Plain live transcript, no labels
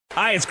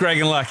Hi, it's Greg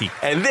and Lucky.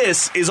 And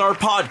this is our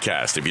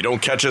podcast. If you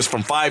don't catch us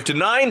from 5 to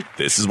 9,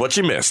 this is what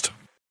you missed.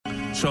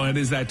 So it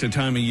is that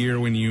time of year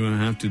when you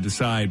have to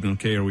decide,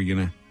 okay, are we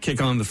going to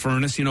kick on the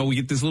furnace? You know, we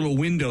get this little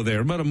window there,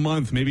 about a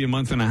month, maybe a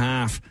month and a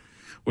half,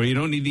 where you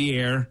don't need the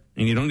air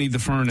and you don't need the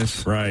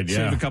furnace. Right,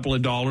 yeah. Save a couple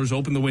of dollars,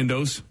 open the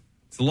windows.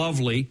 It's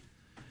lovely.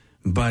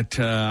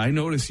 But I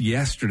noticed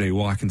yesterday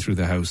walking through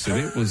the house that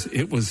it was It's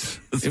it was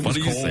funny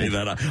you cold. say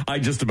that. I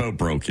just about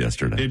broke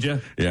yesterday. Did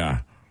you? Yeah.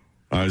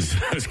 I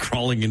was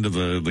crawling into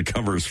the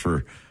covers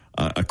for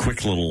a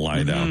quick little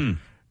lie down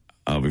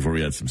before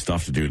we had some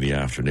stuff to do in the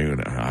afternoon.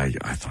 And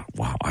I thought,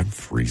 wow, I'm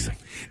freezing.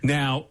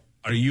 Now,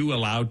 are you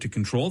allowed to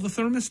control the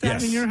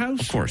thermostat in your house?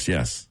 Of course,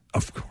 yes.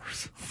 Of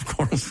course. Of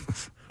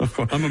course. Of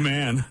course. I'm a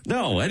man.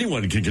 No,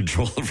 anyone can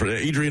control it. For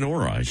Adrian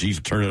or I. She's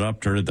turn it up,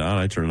 turn it down.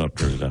 I turn it up,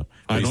 turn it down.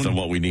 Based on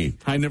what we need.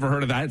 I never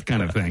heard of that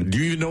kind of thing. Do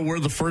you know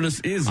where the furnace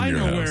is in I your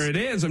know house? where it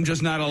is. I'm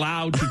just not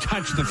allowed to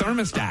touch the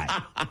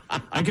thermostat.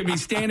 I could be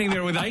standing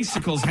there with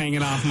icicles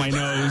hanging off my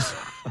nose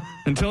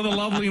until the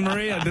lovely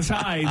Maria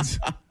decides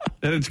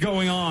that it's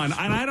going on.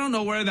 And I don't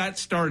know where that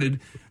started.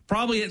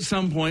 Probably at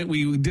some point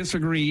we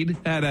disagreed,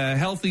 had a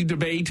healthy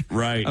debate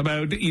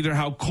about either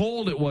how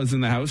cold it was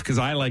in the house, because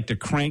I like to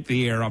crank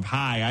the air up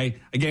high. I,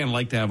 again,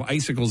 like to have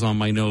icicles on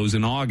my nose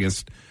in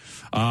August.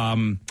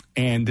 And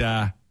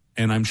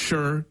I'm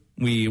sure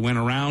we went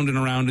around and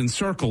around in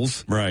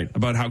circles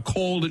about how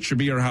cold it should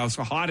be or how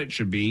hot it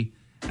should be.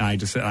 And I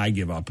just said, I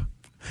give up.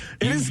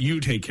 You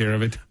take care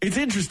of it. It's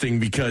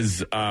interesting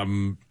because,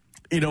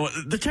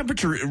 the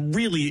temperature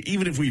really,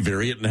 even if we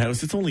vary it in the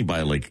house, it's only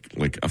by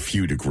like a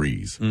few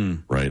degrees,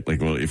 right?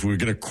 Like, well, if we're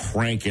going to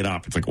crank it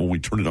up, it's like, we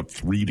turn it up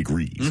 3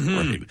 degrees,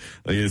 right?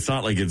 Like, it's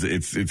not like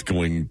it's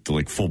going to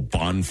like full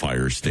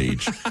bonfire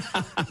stage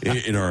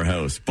in our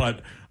house.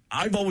 But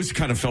I've always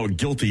kind of felt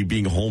guilty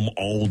being home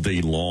all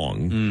day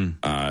long,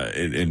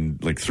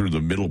 and like through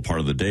the middle part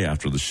of the day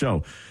after the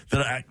show.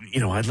 That I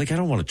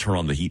don't want to turn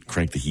on the heat,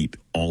 crank the heat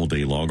all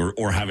day long,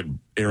 or have it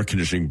air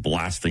conditioning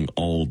blasting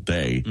all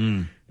day,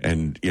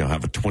 and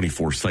have a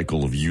 24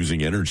 cycle of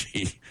using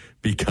energy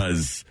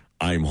because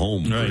I'm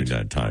home during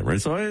that time,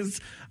 right? So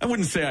I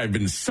wouldn't say I've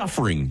been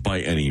suffering by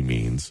any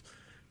means,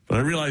 but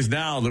I realize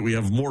now that we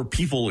have more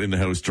people in the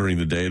house during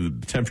the day,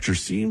 the temperature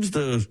seems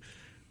to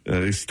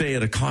stay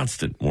at a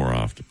constant more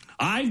often.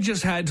 I've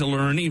just had to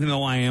learn, even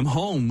though I am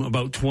home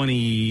about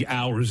 20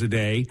 hours a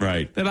day,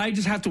 that I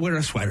just have to wear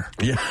a sweater.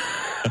 Yeah.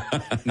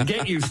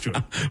 Get used to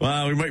it.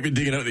 Well, we might be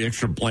digging out the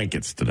extra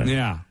blankets today.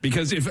 Yeah,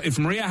 because if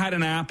Maria had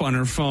an app on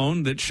her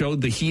phone that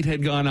showed the heat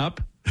had gone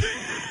up.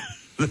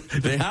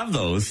 They have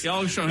those.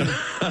 Oh,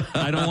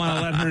 I don't want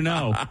to let her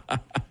know.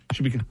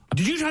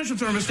 Did you touch the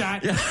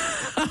thermostat?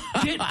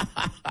 Yeah.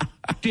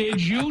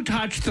 Did you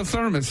touch the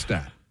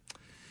thermostat?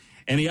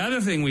 And the other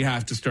thing we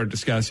have to start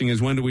discussing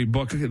is, when do we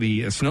book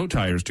the snow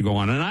tires to go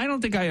on? And I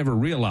don't think I ever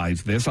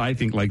realized this. I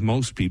think, like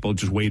most people,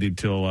 just waited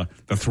till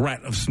the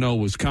threat of snow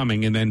was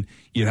coming, and then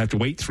you'd have to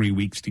wait 3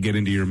 weeks to get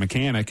into your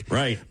mechanic.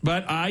 Right.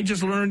 But I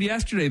just learned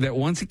yesterday that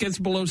once it gets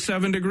below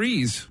 7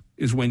 degrees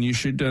is when you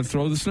should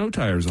throw the snow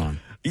tires on.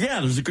 Yeah,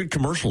 there's a good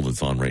commercial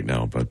that's on right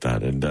now about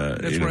that. And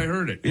that's where I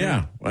heard it.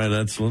 Yeah, and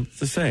that's what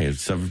to say.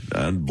 It's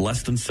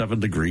less than 7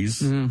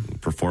 degrees.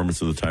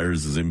 Performance of the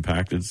tires is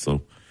impacted,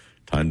 so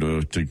time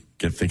to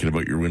get thinking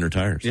about your winter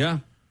tires. Yeah.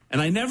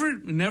 And I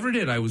never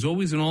did. I was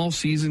always an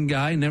all-season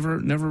guy. Never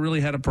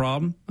really had a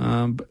problem.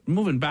 But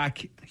moving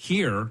back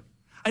here,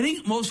 I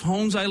think most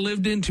homes I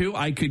lived in, too,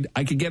 I could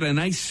get a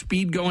nice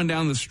speed going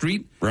down the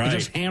street. And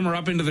just hammer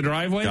up into the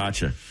driveway.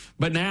 Gotcha.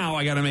 But now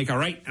I got to make a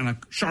right and a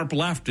sharp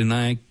left, and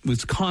I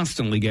was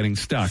constantly getting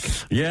stuck.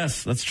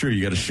 Yes, that's true.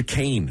 You got a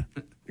chicane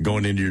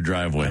going into your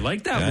driveway. I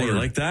like that word. You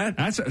like that?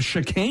 That's a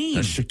chicane.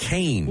 A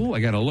chicane. Oh, I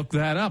got to look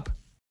that up.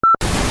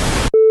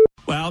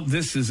 Well,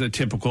 this is a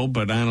typical,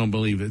 but I don't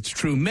believe it's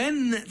true.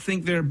 Men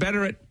think they're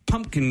better at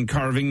pumpkin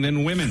carving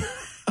than women.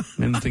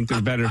 Men think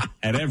they're better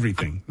at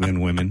everything than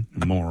women,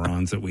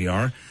 morons that we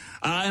are.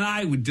 And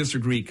I would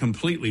disagree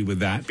completely with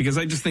that, because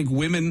I just think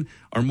women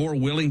are more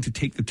willing to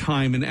take the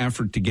time and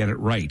effort to get it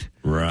right.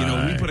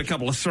 Right. We put a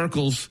couple of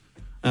circles,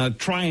 a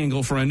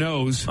triangle for a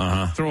nose,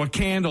 throw a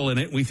candle in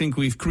it, we think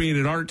we've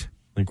created art.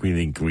 We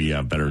think we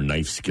have better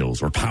knife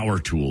skills or power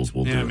tools.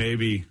 We'll do. Yeah,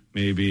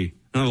 maybe.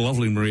 Oh,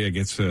 lovely Maria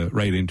gets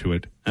right into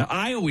it.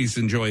 I always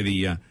enjoy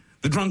the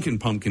drunken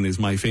pumpkin is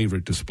my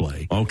favorite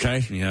display. Okay.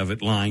 And you have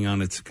it lying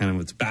on its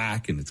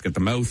back, and it's got the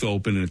mouth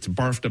open, and it's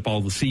barfed up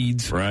all the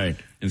seeds. Right. And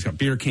it's got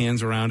beer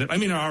cans around it. I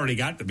mean, I already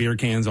got the beer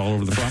cans all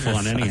over the front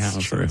lawn anyhow.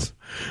 That's true. It's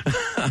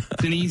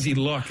an easy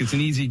look. It's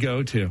an easy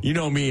go-to. You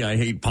know me, I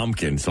hate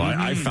pumpkin. So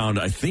I found,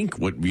 I think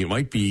what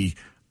might be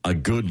a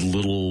good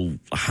little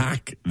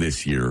hack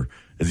this year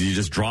is you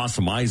just draw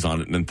some eyes on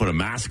it and then put a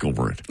mask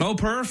over it. Oh,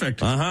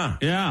 perfect.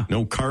 Yeah.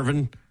 No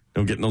carving,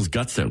 no getting those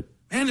guts out.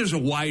 And there's a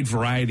wide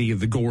variety of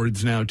the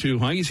gourds now, too,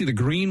 huh? You see the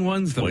green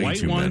ones, the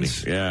white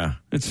ones. Many. Yeah.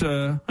 It's,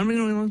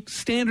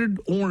 standard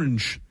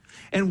orange.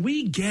 And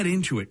we get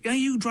into it. Yeah,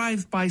 you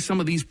drive by some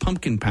of these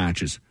pumpkin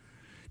patches.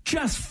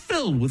 just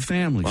filled with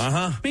families.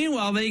 Uh-huh.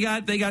 Meanwhile, they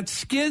got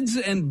skids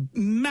and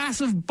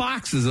massive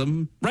boxes of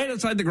them right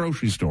outside the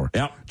grocery store.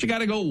 Yep. But you got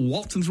to go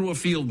waltzing through a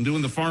field and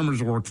doing the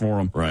farmer's work for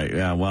them. Right.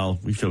 Yeah. Well,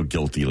 we feel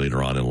guilty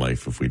later on in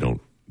life if we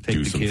don't Take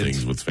do the some kids.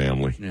 things with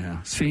family.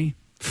 Yeah. See?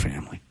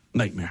 Family.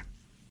 Nightmare.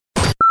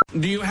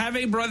 Do you have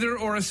a brother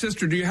or a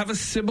sister? Do you have a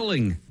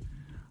sibling?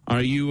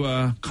 Are you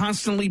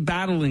constantly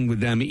battling with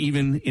them,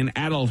 even in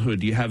adulthood?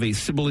 Do you have a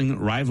sibling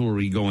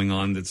rivalry going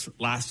on that's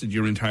lasted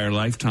your entire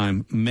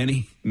lifetime?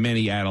 Many,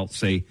 many adults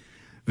say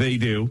they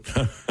do.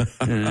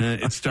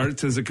 It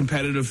starts as a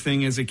competitive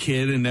thing as a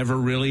kid and never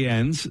really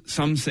ends.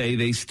 Some say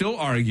they still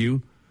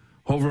argue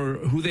over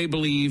who they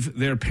believe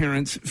their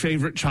parents'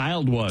 favorite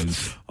child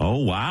was.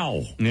 Oh,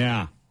 wow.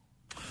 Yeah.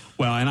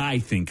 Well, and I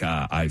think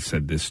I've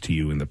said this to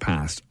you in the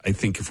past. I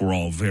think if we're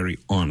all very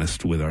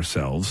honest with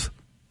ourselves,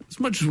 as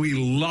much as we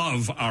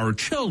love our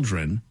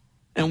children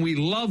and we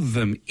love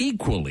them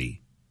equally,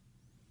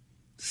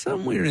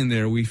 somewhere in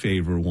there we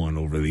favor one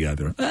over the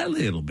other a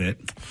little bit.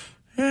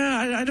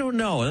 Yeah, I don't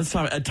know. That's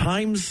how, at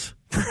times,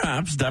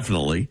 perhaps,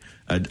 definitely.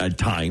 At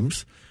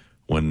times,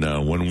 when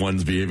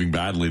one's behaving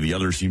badly, the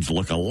other seems to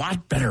look a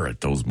lot better at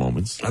those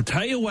moments. I'll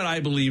tell you what I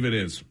believe it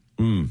is.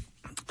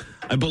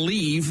 I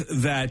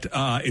believe that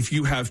if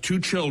you have two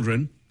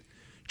children,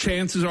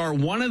 chances are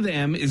one of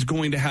them is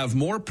going to have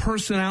more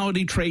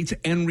personality traits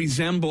and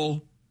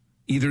resemble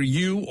either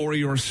you or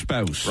your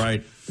spouse.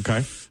 Right.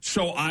 Okay.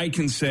 So I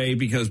can say,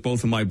 because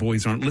both of my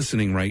boys aren't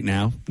listening right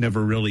now,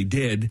 never really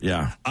did.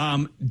 Yeah.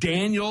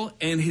 Daniel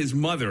and his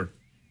mother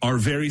are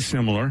very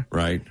similar.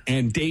 Right.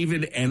 And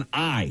David and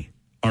I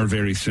are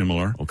very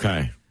similar.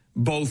 Okay.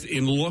 Both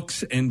in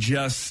looks and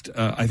just,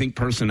 I think,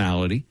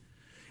 personality.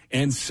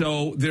 And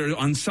so there,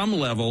 on some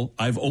level,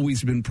 I've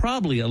always been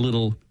probably a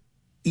little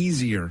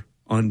easier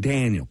on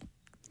Daniel.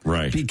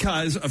 Right.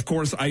 Because, of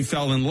course, I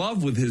fell in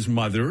love with his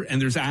mother,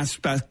 and there's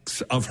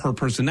aspects of her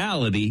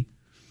personality.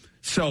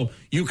 So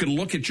you could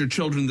look at your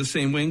children the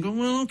same way and go,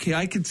 well, okay,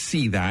 I could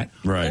see that.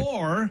 Right.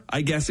 Or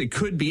I guess it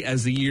could be,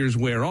 as the years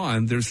wear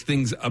on, there's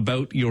things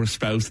about your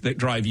spouse that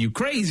drive you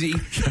crazy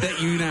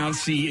that you now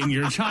see in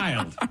your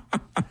child.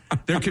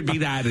 There could be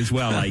that as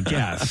well, I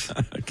guess.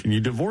 Can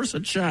you divorce a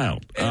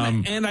child?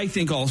 And I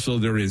think also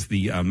there is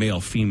the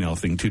male-female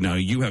thing, too. Now,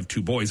 you have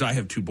two boys. I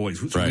have two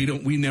boys. So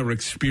right. we never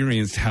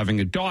experienced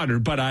having a daughter,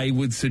 but I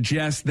would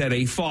suggest that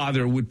a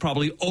father would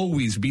probably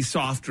always be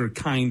softer,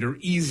 kinder,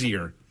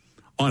 easier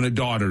on a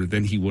daughter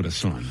than he would a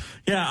son.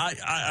 Yeah,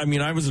 I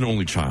mean, I was an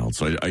only child,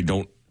 so I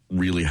don't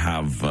really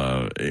have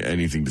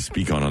anything to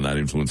speak on that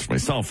influence for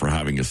myself for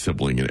having a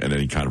sibling and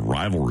any kind of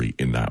rivalry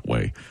in that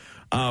way.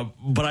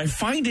 But I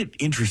find it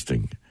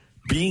interesting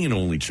being an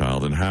only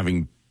child and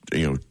having,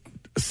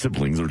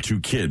 siblings or two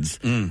kids,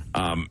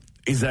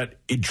 is that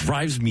it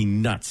drives me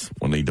nuts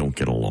when they don't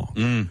get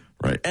along.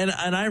 Right. And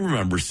I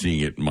remember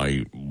seeing it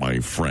in my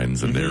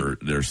friends and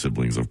their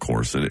siblings, of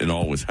course, and it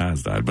always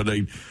has that. But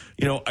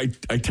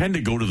I tend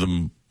to go to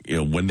them,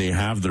 when they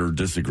have their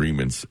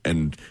disagreements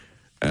and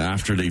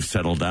after they've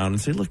settled down and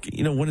say, look,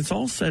 when it's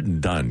all said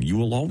and done, you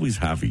will always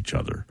have each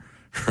other.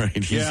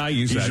 Right. I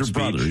use that He's your speech.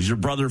 brother. He's your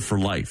brother for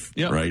life.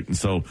 Yep. Right. And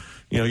so,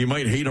 you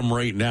might hate him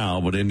right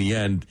now, but in the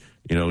end,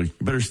 you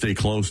better stay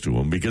close to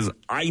him, because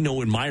I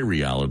know in my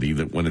reality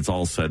that when it's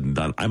all said and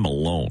done, I'm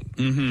alone.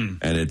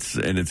 And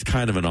it's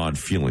kind of an odd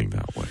feeling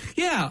that way.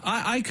 Yeah,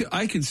 I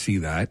could see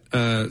that.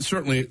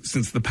 Certainly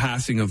since the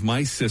passing of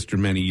my sister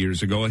many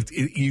years ago,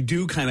 you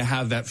do kind of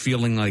have that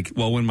feeling like,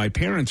 well, when my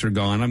parents are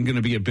gone, I'm going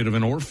to be a bit of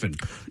an orphan.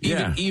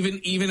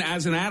 Even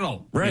as an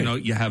adult. Right.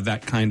 You have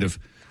that kind of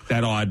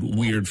that odd,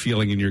 weird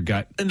feeling in your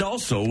gut. And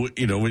also,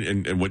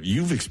 and what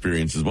you've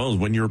experienced as well is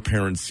when your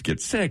parents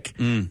get sick,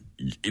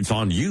 it's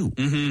on you,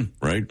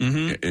 right?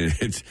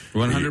 It's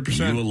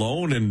 100%. You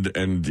alone,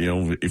 and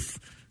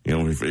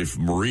if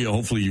Maria,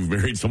 hopefully you've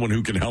married someone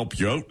who can help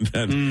you out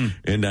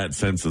in that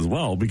sense as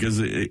well, because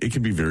it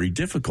can be very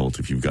difficult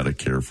if you've got to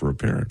care for a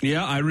parent.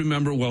 Yeah, I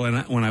remember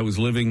when I was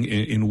living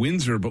in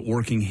Windsor but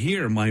working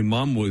here, my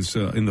mom was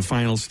in the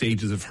final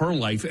stages of her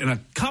life, and a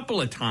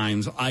couple of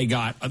times I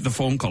got the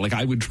phone call. Like,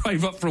 I would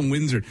drive up from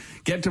Windsor,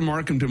 get to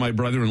Markham to my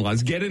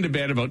brother-in-law's, get into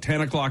bed about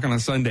 10 o'clock on a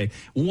Sunday.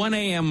 1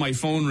 a.m. my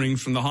phone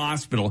rings from the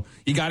hospital.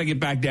 You got to get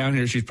back down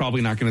here. She's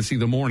probably not going to see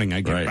the morning.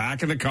 I get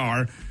back in the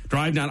car,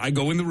 drive down. I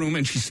go in the room,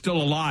 and she's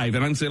still alive.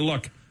 And I'm saying,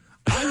 look,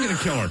 I'm going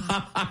to kill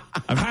her.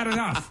 I've had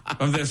enough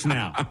of this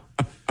now.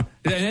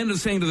 And I ended up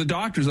saying to the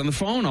doctors on the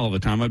phone all the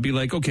time, I'd be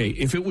like, okay,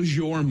 if it was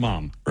your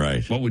mom,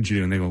 right, what would you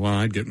do? And they go, well,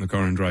 I'd get in the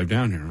car and drive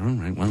down here. All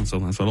right, well, so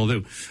that's what I'll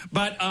do.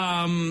 But,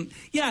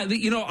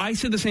 I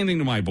said the same thing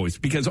to my boys,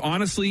 because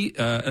honestly,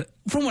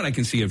 from what I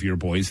can see of your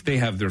boys, they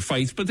have their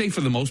fights, but they,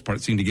 for the most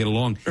part, seem to get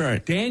along.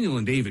 Right. Daniel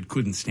and David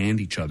couldn't stand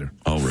each other.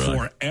 Oh, really?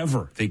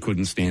 Forever, they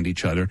couldn't stand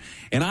each other.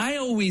 And I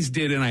always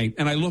did, and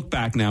I look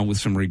back now with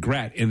some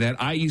regret in that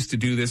I used to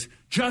do this,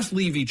 just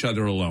leave each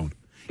other alone.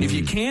 If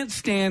you can't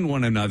stand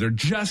one another,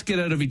 just get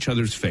out of each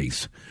other's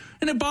face.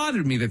 And it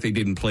bothered me that they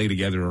didn't play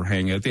together or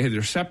hang out. They had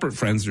their separate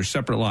friends, their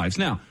separate lives.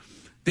 Now,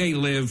 they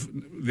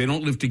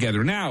don't live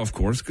together now, of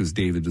course, because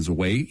David is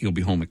away. He'll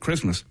be home at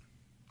Christmas.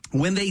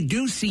 when they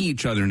do see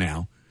each other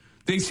now,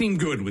 they seem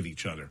good with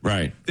each other.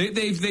 Right.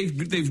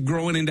 They've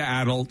grown into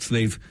adults.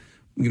 They've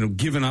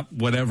given up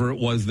whatever it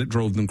was that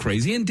drove them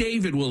crazy. And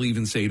David will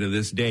even say to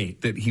this day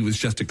that he was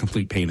just a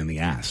complete pain in the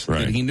ass.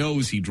 Right. That he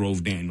knows he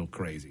drove Daniel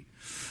crazy.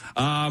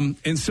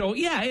 And so,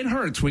 yeah, it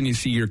hurts when you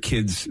see your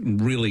kids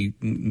really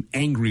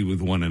angry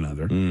with one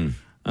another. And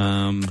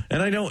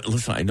I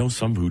know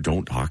some who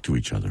don't talk to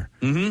each other.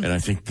 And I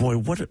think, boy,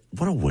 what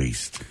a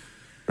waste.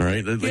 All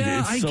right.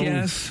 Yeah, I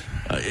guess.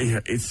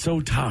 It's so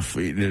tough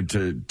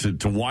to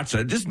watch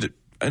that.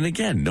 And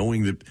again,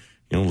 knowing that,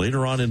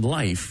 later on in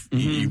life,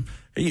 you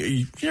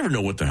never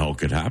know what the hell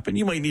could happen.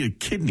 You might need a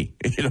kidney,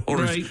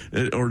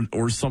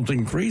 or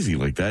something crazy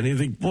like that. And you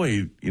think,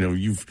 boy,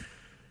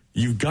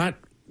 you've got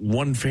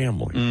one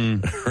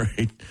family,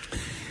 right?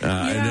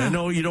 And I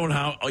know you don't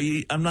have.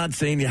 I'm not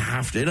saying you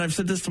have to. And I've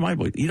said this to my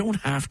boy. You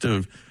don't have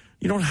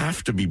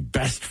to be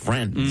best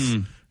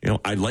friends.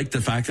 I like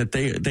the fact that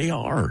they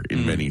are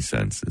in many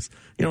senses.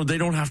 They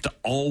don't have to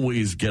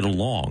always get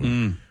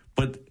along,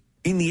 but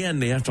in the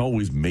end, they have to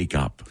always make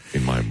up.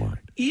 In my mind.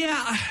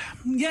 Yeah,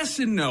 yes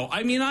and no.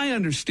 I mean, I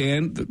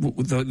understand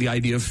the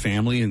idea of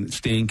family and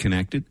staying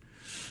connected.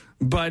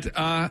 But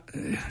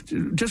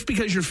just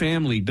because your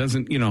family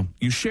doesn't,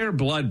 you share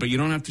blood, but you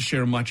don't have to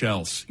share much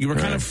else. You were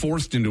kind of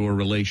forced into a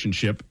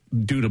relationship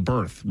due to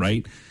birth,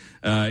 right?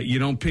 You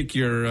don't pick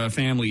your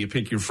family, you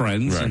pick your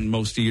friends, and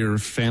most of your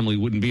family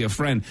wouldn't be a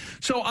friend.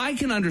 So I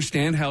can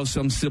understand how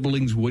some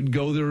siblings would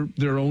go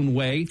their own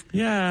way.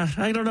 Yeah,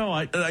 I don't know.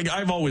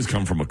 I've always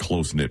come from a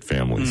close-knit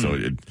family, so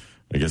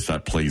I guess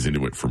that plays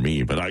into it for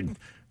me. But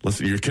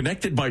listen, you're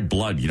connected by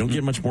blood. You don't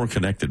get much more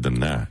connected than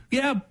that.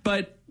 Yeah,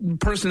 but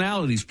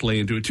personalities play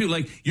into it too.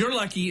 Like, you're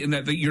lucky in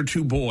that your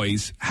two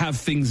boys have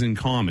things in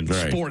common,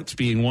 sports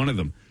being one of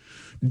them.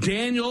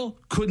 Daniel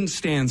couldn't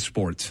stand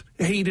sports,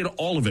 hated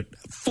all of it,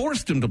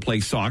 forced him to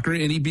play soccer,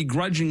 and he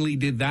begrudgingly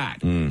did that.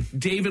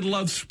 David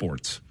loves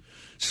sports.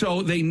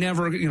 So they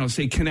never,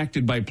 say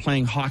connected by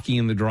playing hockey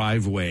in the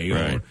driveway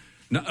or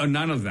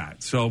none of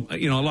that. So, a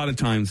lot of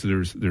times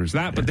there's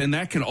that, but then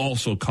that can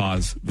also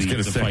cause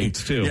the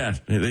fights too. Yeah,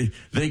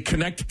 they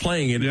connect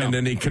playing it, and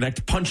then they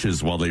connect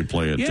punches while they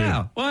play it too.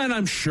 Yeah, well, and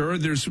I'm sure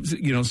there's,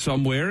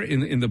 somewhere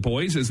in the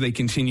boys, as they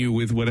continue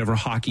with whatever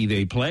hockey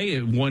they play,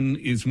 one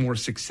is more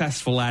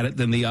successful at it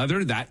than the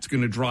other. That's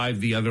going to drive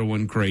the other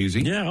one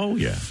crazy. Yeah, oh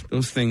yeah.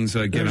 Those things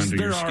get under your skin.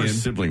 There are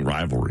sibling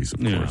rivalries, of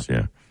course,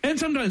 yeah. And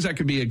sometimes that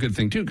could be a good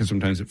thing too, because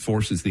sometimes it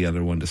forces the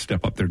other one to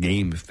step up their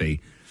game if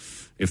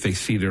they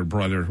see their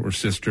brother or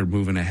sister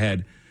moving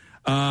ahead.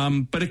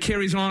 But it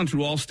carries on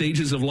through all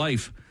stages of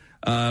life.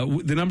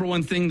 The number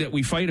one thing that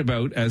we fight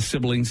about as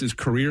siblings is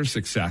career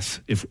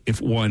success.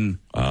 If one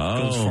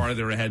goes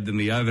farther ahead than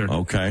the other.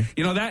 Okay.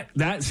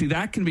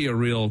 That can be a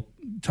real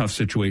tough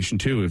situation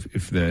too.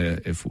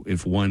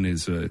 If one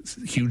is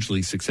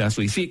hugely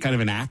successful, you see it kind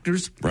of in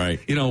actors, right?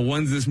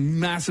 One's this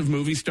massive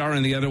movie star,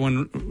 and the other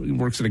one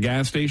works at a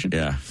gas station.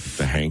 Yeah,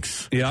 the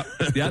Hanks. Yeah,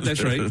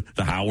 that's right.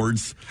 The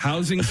Howards.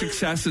 Housing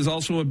success is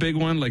also a big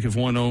one. Like if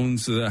one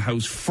owns the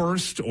house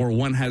first, or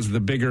one has the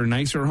bigger,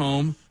 nicer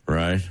home.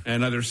 Right.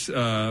 And other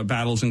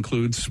battles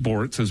include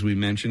sports, as we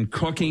mentioned,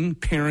 cooking,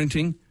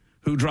 parenting.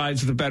 Who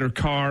drives the better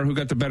car? Who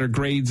got the better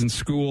grades in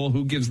school?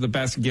 Who gives the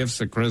best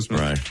gifts at Christmas?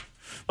 Right.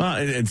 Well,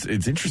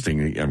 it's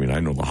interesting. I mean, I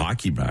know the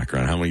hockey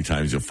background. How many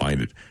times you'll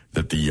find it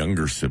that the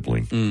younger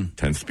sibling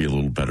tends to be a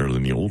little better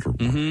than the older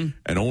one.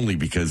 And only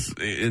because,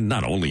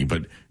 not only,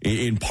 but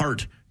in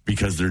part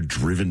because they're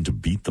driven to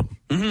beat them.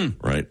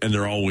 Right? And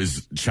they're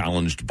always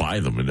challenged by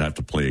them and have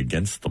to play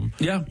against them.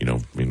 Yeah.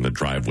 In the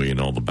driveway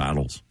and all the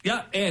battles.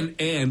 Yeah. And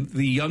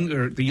the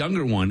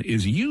younger one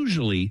is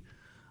usually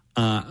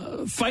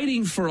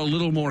fighting for a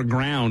little more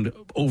ground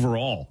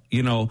overall.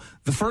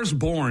 The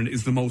firstborn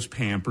is the most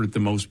pampered, the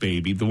most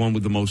babied, the one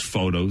with the most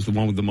photos, the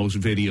one with the most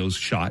videos,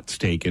 shots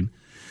taken.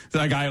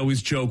 Like I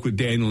always joke with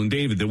Daniel and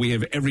David that we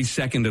have every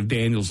second of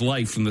Daniel's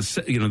life from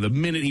the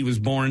minute he was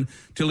born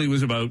till he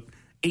was about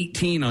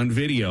 18 on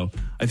video.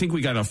 I think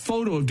we got a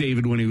photo of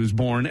David when he was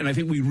born, and I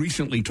think we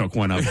recently took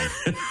one of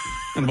him.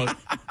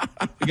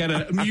 We got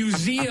a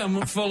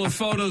museum full of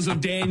photos of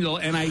Daniel,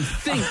 and I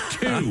think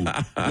 2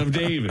 of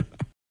David.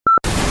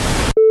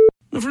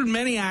 I've heard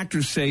many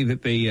actors say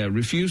that they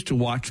refuse to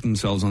watch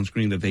themselves on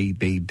screen, that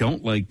they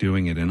don't like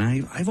doing it. And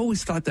I've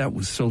always thought that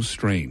was so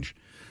strange.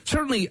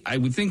 Certainly, I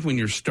would think when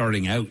you're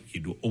starting out,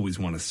 you'd always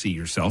want to see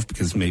yourself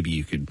because maybe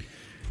you could,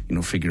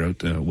 figure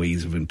out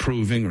ways of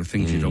improving or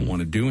things you don't want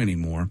to do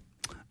anymore.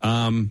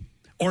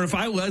 Or if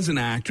I was an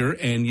actor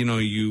and,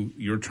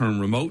 your term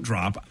remote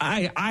drop,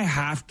 I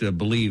have to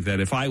believe that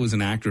if I was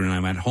an actor and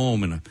I'm at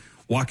home and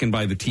walking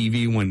by the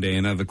TV one day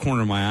and out of the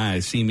corner of my eye, I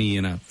see me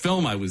in a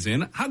film I was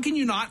in, how can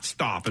you not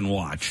stop and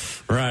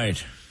watch?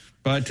 Right.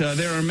 But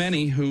there are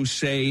many who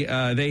say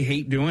they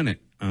hate doing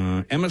it.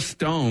 Emma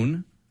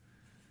Stone,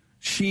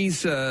 she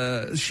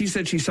said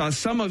she saw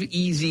some of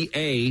Easy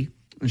A,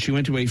 and she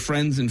went to a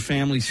friends and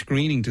family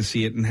screening to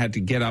see it and had to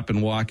get up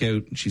and walk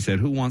out. She said,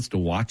 who wants to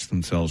watch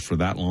themselves for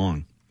that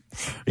long?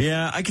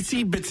 Yeah, I could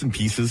see bits and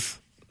pieces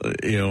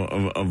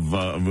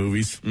of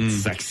movies,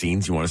 sex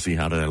scenes. You want to see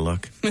how did I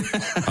look?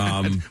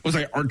 Was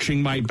I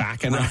arching my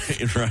back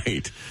enough?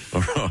 Right.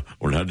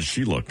 Or how did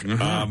she look?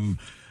 Mm-hmm.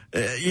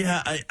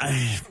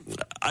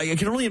 I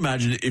can only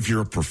imagine if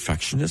you're a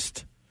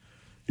perfectionist,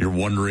 you're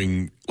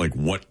wondering like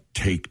what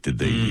take did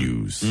they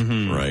use,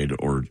 right?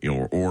 Or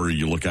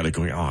you look at it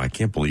going, oh, I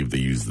can't believe they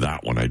used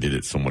that one. I did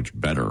it so much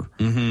better.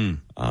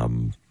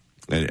 And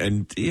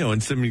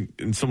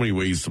in so many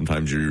ways,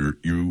 sometimes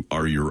you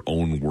are your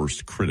own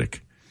worst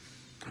critic.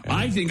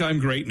 I think I'm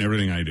great in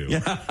everything I do.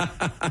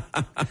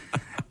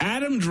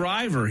 Adam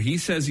Driver, he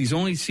says he's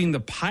only seen the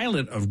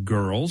pilot of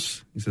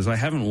Girls. He says, I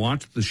haven't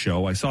watched the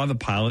show. I saw the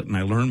pilot and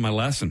I learned my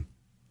lesson.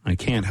 I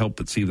can't help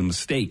but see the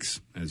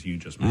mistakes, as you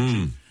just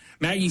mentioned.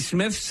 Maggie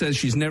Smith says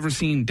she's never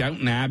seen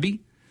Downton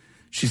Abbey.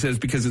 She says,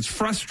 because it's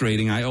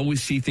frustrating. I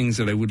always see things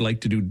that I would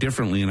like to do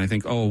differently, and I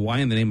think, oh, why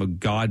in the name of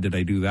God did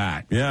I do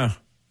that? Yeah.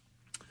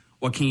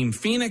 Joaquin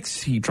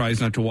Phoenix, he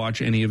tries not to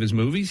watch any of his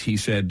movies. He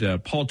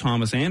said, Paul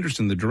Thomas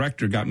Anderson, the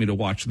director, got me to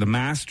watch The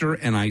Master,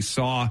 and I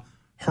saw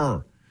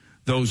Her.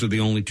 Those are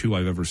the only two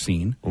I've ever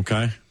seen.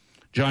 Okay.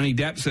 Johnny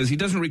Depp says he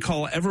doesn't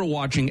recall ever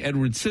watching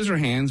Edward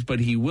Scissorhands, but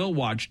he will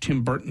watch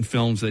Tim Burton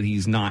films that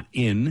he's not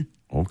in.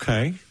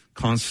 Okay.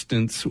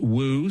 Constance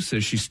Wu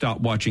says she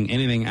stopped watching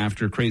anything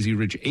after Crazy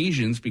Rich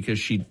Asians because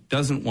she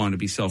doesn't want to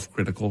be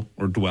self-critical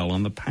or dwell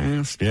on the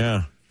past.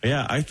 Yeah.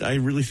 Yeah, I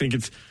really think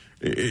it's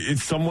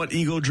somewhat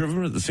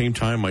ego-driven. At the same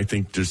time, I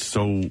think there's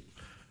so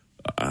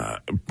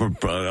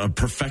a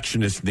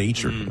perfectionist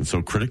nature and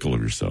so critical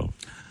of yourself.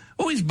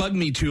 Always bugged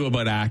me, too,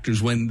 about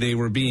actors when they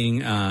were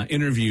being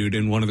interviewed,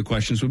 and one of the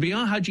questions would be,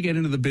 how'd you get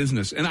into the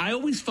business? And I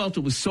always felt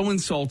it was so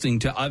insulting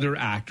to other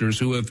actors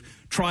who have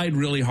tried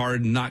really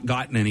hard and not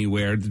gotten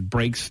anywhere. The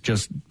breaks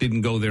just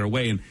didn't go their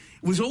way. And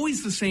it was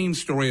always the same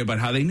story about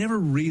how they never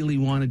really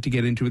wanted to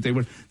get into it.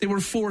 They were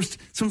forced.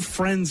 Some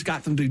friends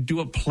got them to do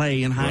a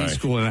play in high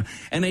school, and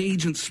an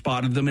agent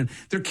spotted them, and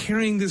they're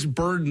carrying this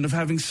burden of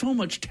having so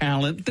much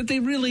talent that they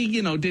really,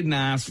 didn't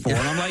ask for.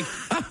 And I'm like,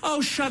 oh,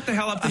 shut the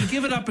hell up and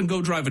give it up and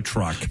go drive a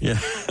truck. Yeah.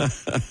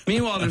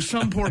 Meanwhile, there's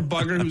some poor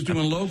bugger who's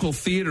doing local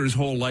theater his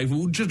whole life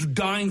who's just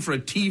dying for a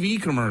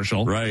TV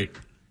commercial. Right.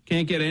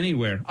 Can't get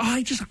anywhere.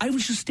 I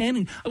was just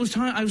standing. I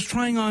was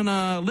trying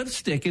on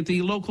lipstick at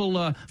the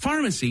local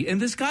pharmacy, and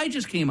this guy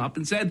just came up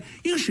and said,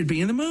 "You should be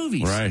in the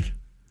movies." Right.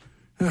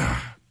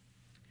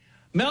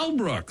 Mel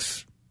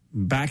Brooks,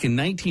 back in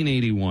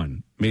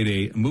 1981, made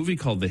a movie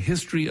called The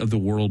History of the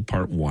World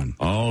Part 1.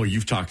 Oh,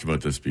 you've talked about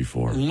this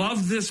before.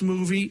 Loved this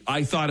movie.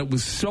 I thought it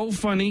was so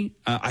funny.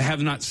 I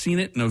have not seen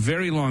it in a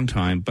very long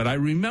time, but I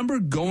remember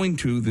going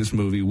to this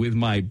movie with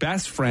my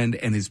best friend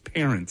and his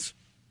parents,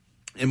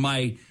 and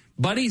my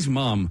buddy's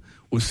mom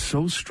was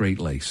so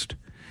straight-laced,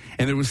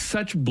 and there was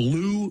such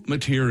blue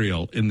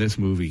material in this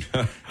movie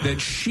that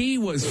she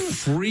was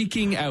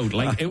freaking out.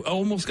 Like, it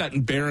almost got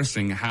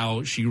embarrassing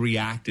how she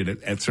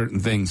reacted at certain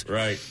things.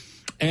 Right.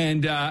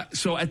 And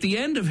so at the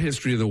end of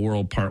History of the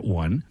World Part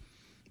 1,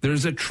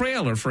 there's a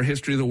trailer for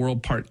History of the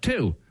World Part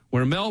 2,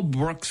 where Mel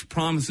Brooks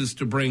promises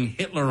to bring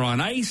Hitler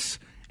on ice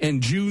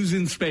and Jews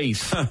in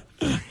space.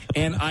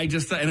 And I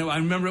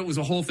remember it was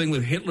a whole thing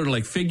with Hitler,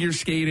 like figure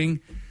skating.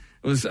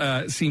 It was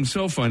seemed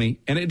so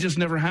funny, and it just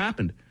never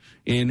happened.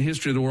 In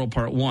History of the World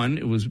Part 1,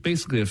 it was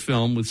basically a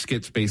film with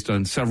skits based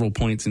on several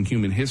points in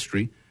human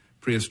history,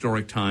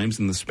 prehistoric times,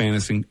 and the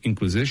Spanish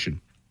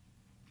Inquisition.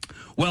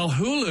 Well,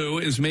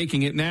 Hulu is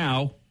making it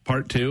now,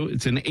 Part 2.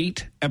 It's an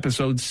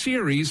 8-episode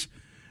series.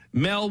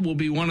 Mel will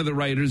be one of the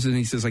writers, and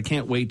he says, I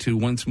can't wait to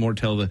once more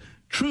tell the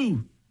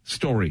true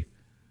story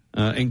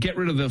and get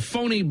rid of the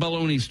phony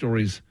baloney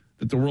stories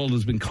that the world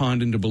has been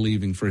conned into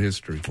believing for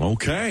history.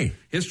 Okay.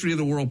 History of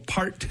the World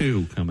Part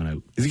 2 coming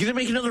out. Is he going to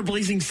make another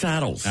Blazing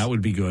Saddles? That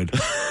would be good.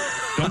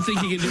 Don't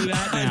think you can do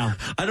that now.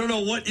 I don't know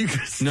what you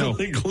can still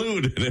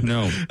include in it.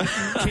 No.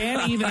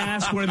 Can't even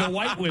ask where the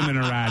white women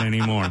are at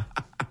anymore.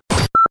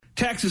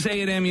 Texas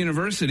A&M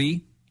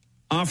University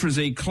offers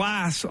a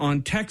class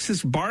on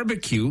Texas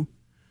barbecue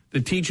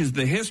that teaches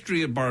the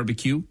history of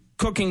barbecue,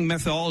 cooking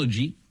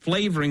methodology,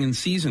 flavoring and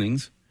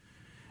seasonings,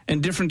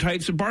 and different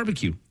types of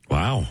barbecue.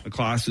 Wow. The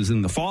class is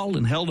in the fall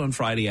and held on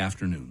Friday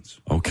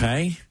afternoons.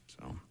 Okay.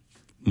 So,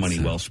 money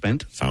well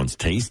spent. Sounds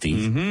tasty.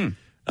 Mm-hmm.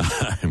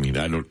 I mean,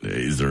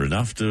 is there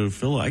enough to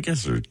fill? I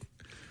guess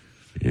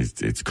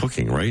it's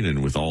cooking, right?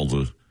 And with all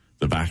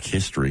the back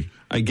history.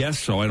 I guess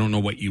so. I don't know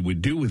what you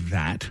would do with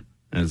that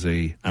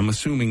I'm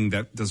assuming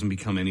that doesn't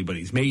become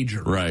anybody's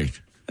major. Right.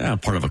 Yeah,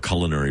 part of a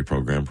culinary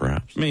program,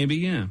 perhaps. Maybe,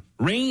 yeah.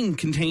 Rain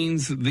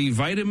contains the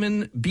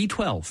vitamin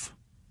B12.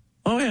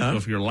 Oh, yeah. So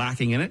if you're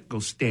lacking in it, go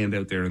stand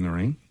out there in the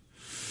rain.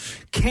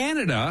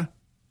 Canada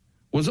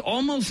was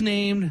almost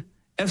named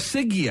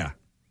Efsigia.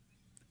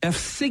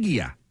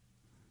 Efsigia.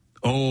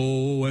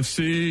 Oh,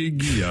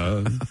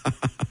 Efsigia.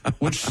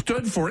 Which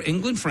stood for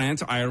England,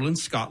 France, Ireland,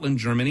 Scotland,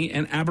 Germany,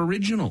 and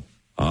Aboriginal.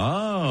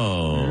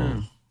 Oh.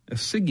 Yeah.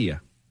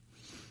 Efsigia.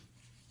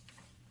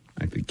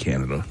 I think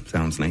Canada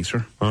sounds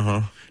nicer.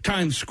 Uh-huh.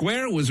 Times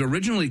Square was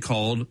originally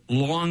called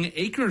Long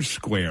Acre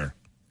Square.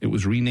 It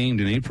was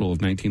renamed in April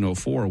of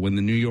 1904 when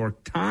the New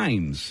York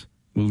Times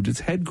moved its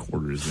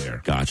headquarters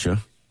there. Gotcha.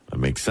 That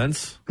makes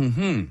sense.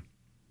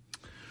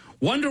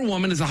 Wonder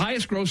Woman is the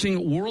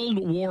highest-grossing World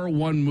War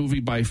I movie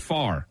by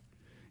far.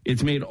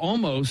 It's made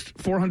almost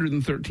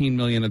 $413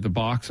 million at the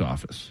box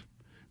office.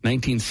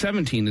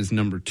 1917 is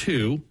number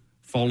 2,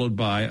 followed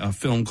by a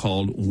film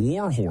called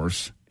War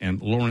Horse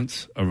and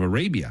Lawrence of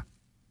Arabia.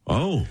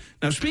 Oh.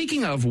 Now,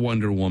 speaking of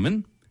Wonder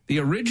Woman, the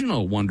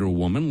original Wonder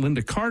Woman,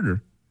 Linda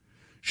Carter,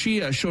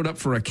 she showed up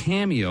for a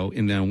cameo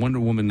in Wonder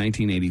Woman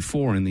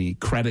 1984 in the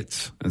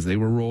credits as they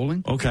were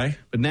rolling. Okay.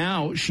 But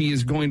now she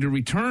is going to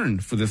return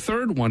for the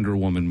third Wonder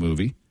Woman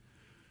movie.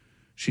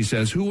 She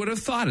says, "Who would have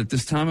thought at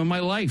this time of my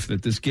life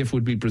that this gift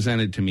would be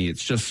presented to me?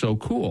 It's just so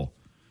cool."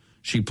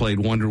 She played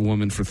Wonder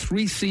Woman for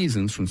 3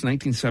 seasons from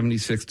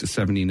 1976 to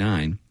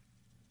 79.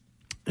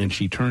 And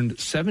she turned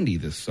 70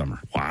 this summer.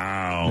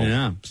 Wow.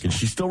 Yeah. Can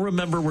she still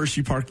remember where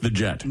she parked the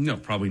jet? No,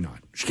 probably not.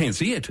 She can't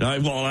see it.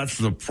 Well, that's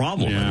the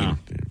problem. Yeah. I mean,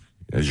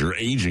 as you're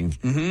aging,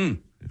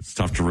 it's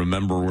tough to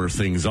remember where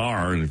things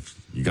are. And if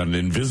you got an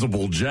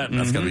invisible jet,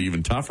 that's got to be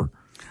even tougher.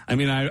 I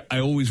mean, I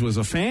always was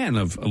a fan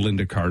of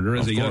Linda Carter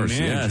as a young man.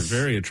 Yes. She's a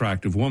very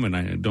attractive woman.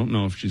 I don't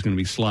know if she's going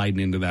to be sliding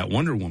into that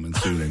Wonder Woman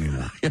suit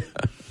anymore.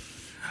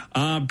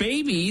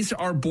 Babies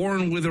are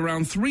born with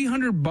around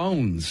 300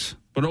 bones.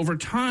 But over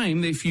time,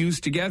 they fuse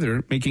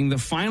together, making the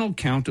final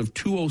count of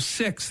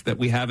 206 that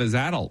we have as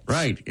adults.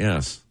 Right,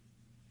 yes.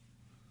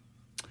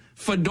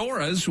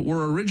 Fedoras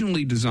were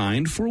originally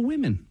designed for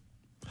women.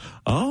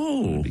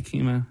 Oh.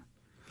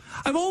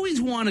 I've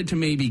always wanted to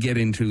maybe get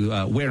into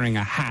wearing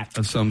a hat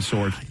of some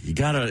sort. You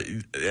gotta...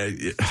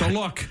 It's a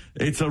look.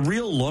 It's a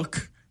real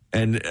look.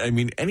 And, I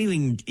mean,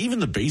 anything, even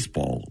the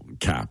baseball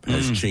cap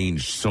has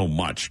changed so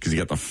much because you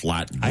got the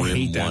flat brim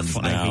ones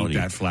now. I hate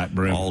that flat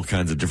brim. All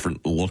kinds of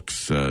different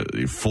looks,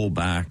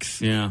 fullbacks.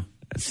 Yeah.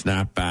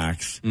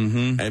 Snapbacks.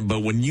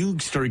 But when you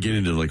start getting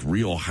into, like,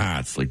 real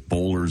hats, like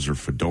bowlers or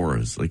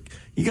fedoras, like,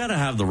 you got to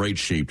have the right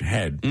shaped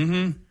head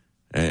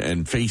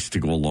and face to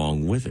go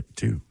along with it,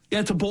 too. Yeah,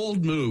 it's a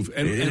bold move.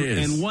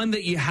 And one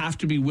that you have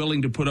to be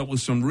willing to put up with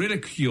some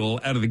ridicule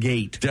out of the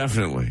gate.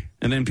 Definitely.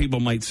 And then people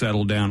might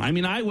settle down. I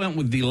mean, I went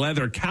with the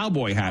leather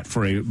cowboy hat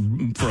for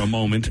a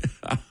moment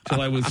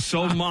till I was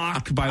so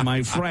mocked by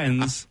my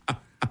friends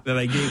that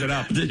I gave it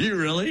up. Did you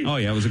really? Oh,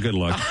 yeah, it was a good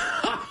look.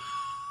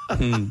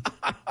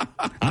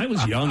 I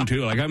was young,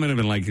 too. Like, I might have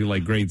been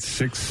like grade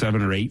 6,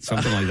 7, or 8,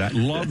 something like that.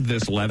 Loved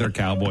this leather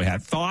cowboy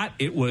hat. Thought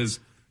it was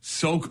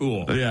so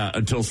cool. Yeah,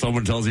 until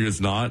someone tells you it's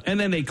not. And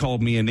then they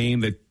called me a name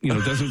that,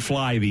 doesn't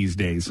fly these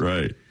days.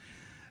 Right.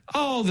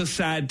 Oh, the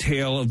sad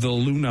tale of the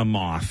Luna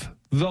moth.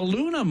 The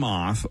Luna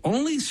moth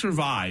only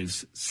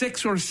survives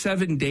 6 or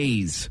 7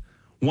 days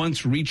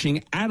once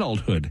reaching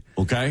adulthood.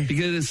 Okay.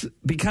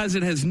 Because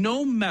it has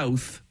no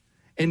mouth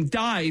and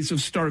dies of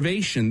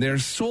starvation. Their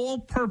sole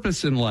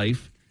purpose in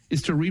life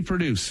is to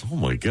reproduce. Oh,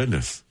 my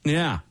goodness.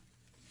 Yeah.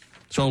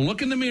 So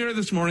look in the mirror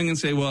this morning and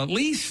say, well, at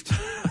least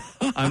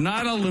I'm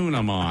not a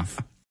Luna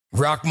moth.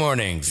 Rock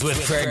Mornings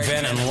with Craig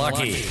Venn and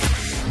Lucky.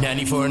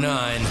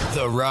 94.9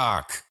 The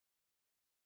Rock.